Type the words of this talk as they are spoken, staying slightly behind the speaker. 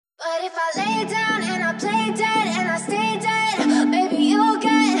But if I lay down and I play dead and I stay dead, maybe you'll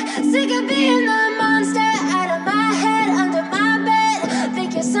get sick of being the monster out of my head, under my bed.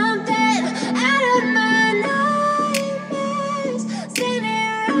 Think you're something out of my nightmares,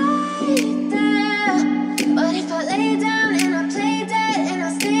 standing right there. But if I lay down and I play dead and I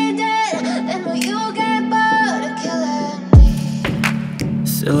stay dead, then will you get bored of killing me?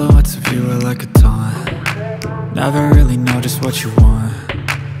 Silhouettes of you are like a taunt. Never really know just what you want.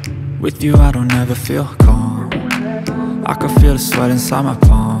 With you I don't ever feel calm. I can feel the sweat inside my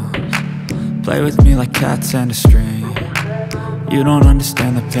palms. Play with me like cats and a string. You don't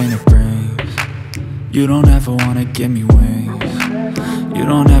understand the pain it brings. You don't ever wanna give me wings. You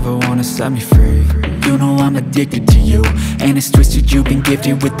don't ever wanna set me free. You know I'm addicted to you, and it's twisted, you've been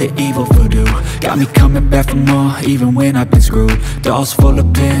gifted with the evil voodoo. Got me coming back for more, even when I've been screwed. Dolls full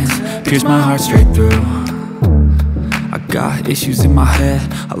of pins, pierce my heart straight through. I got issues in my head,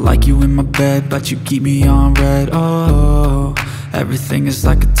 I like you in my bed, but you keep me on red. Oh, everything is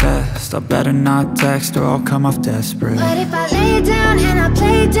like a test. I better not text or I'll come off desperate. But if I lay down and I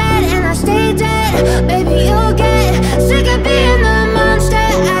play dead and I stay dead, maybe you'll get sick of being the monster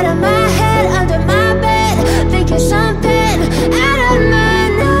out of my head, under my bed. Think you're something out of my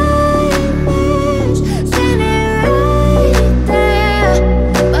nightmares, standing right there.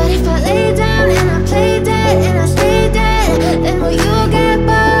 But if I lay down and I play dead and I stay dead, then will you get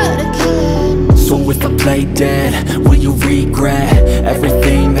bored of killing me? So if I play dead, will you regret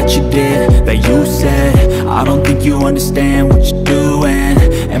everything that you did, that you said? I don't think you understand what you're doing,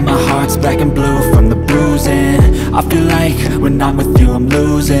 and my heart's black and blue from the bruising. I feel like when I'm with you I'm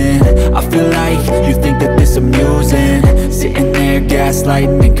losing. I feel like you think that this amusing, sitting there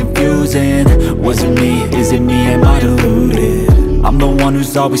gaslighting and confusing. Was it me? Is it me? Am I deluded? I'm the one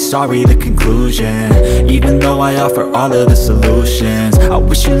who's always sorry, the conclusion, even though I offer all of the solutions. I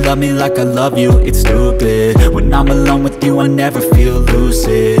wish you loved me like I love you, it's stupid. When I'm alone with you I never feel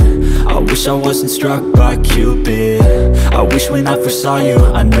lucid. I wish I wasn't struck by Cupid. I wish when I first saw you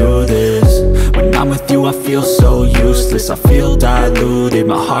I knew this. When I'm with you I feel so useless, I feel diluted,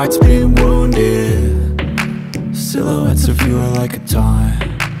 my heart's been wounded. Silhouettes of you are like a taunt.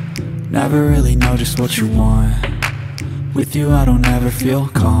 Never really know just what you want. With you I don't ever feel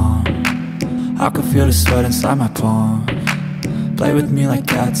calm. I can feel the sweat inside my palms. Play with me like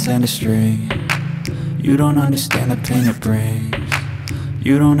cats and a string. You don't understand the pain it brings.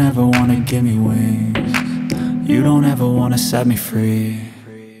 You don't ever wanna give me wings. You don't ever wanna set me free.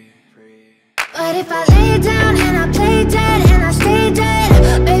 But if I lay down and I play dead and I stay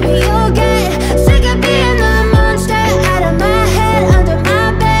dead, maybe you'll get sick of being the monster out of my head, under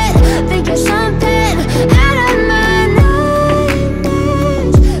my bed. Think you're something out of my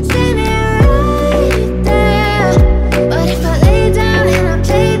nightmares, standing right there. But if I lay down and I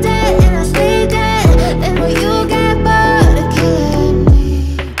play dead and I stay dead, then will you get bored of killing me?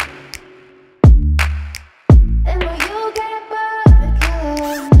 Then will you get bored of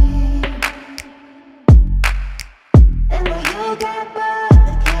killing me? Then will you get bored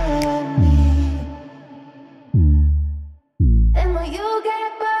of killing me? Then will you get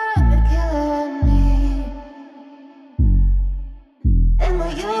bored of killing me? Then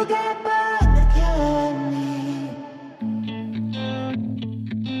will you get bored of killing me?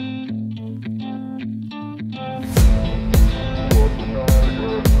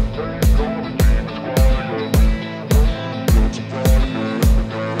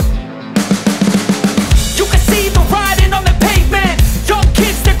 You can see the writing on the pavement. Young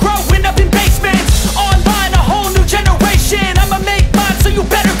kids, they're growing up in basements. Online, a whole new generation. I'ma make mine, so you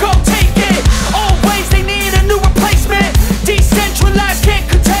better go take it. Always, they need a new replacement. Decentralized, can't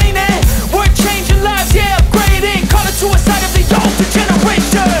contain it. We're changing lives, yeah, upgrading. Call it suicide of the older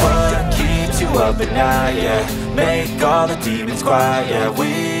generation. What keeps you up at night, yeah? Make all the demons quiet, yeah.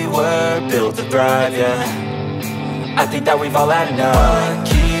 We were built to thrive, yeah. I think that we've all had enough. What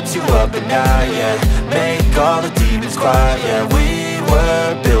keeps you up at night, yeah? Make all the demons quiet, yeah. We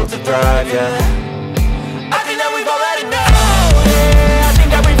were built to thrive, yeah. I think that we've all had enough. Oh, yeah, I think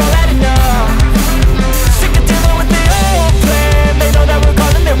that we've all had enough. Sick of dealing with the old plan. They know that we're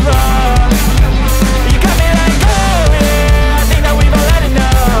calling it wrong. You got me like, oh yeah, I think that we've all had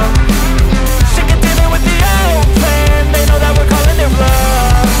enough. Sick of dealing with the old plan. They know that we're calling it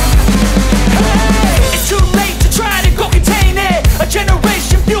wrong. Hey, it's too late to try to go contain it. A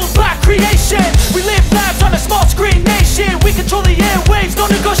generation fueled by creation. We live lives on a small screen nation. We control the airwaves, no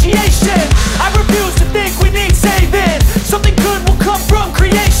negotiation. I refuse to think we need saving. Something good will come from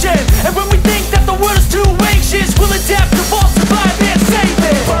creation. And when we think that the world is too anxious, we'll adapt, evolve, survive and save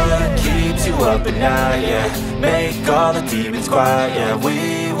it. What keeps you up at night, yeah? Make all the demons quiet, yeah.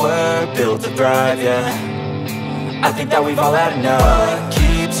 We were built to thrive, yeah. I think that we've all had enough. What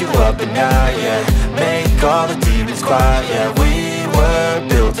keeps you up at night, yeah? Make all the demons quiet, yeah. We were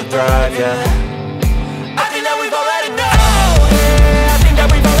built to thrive, yeah.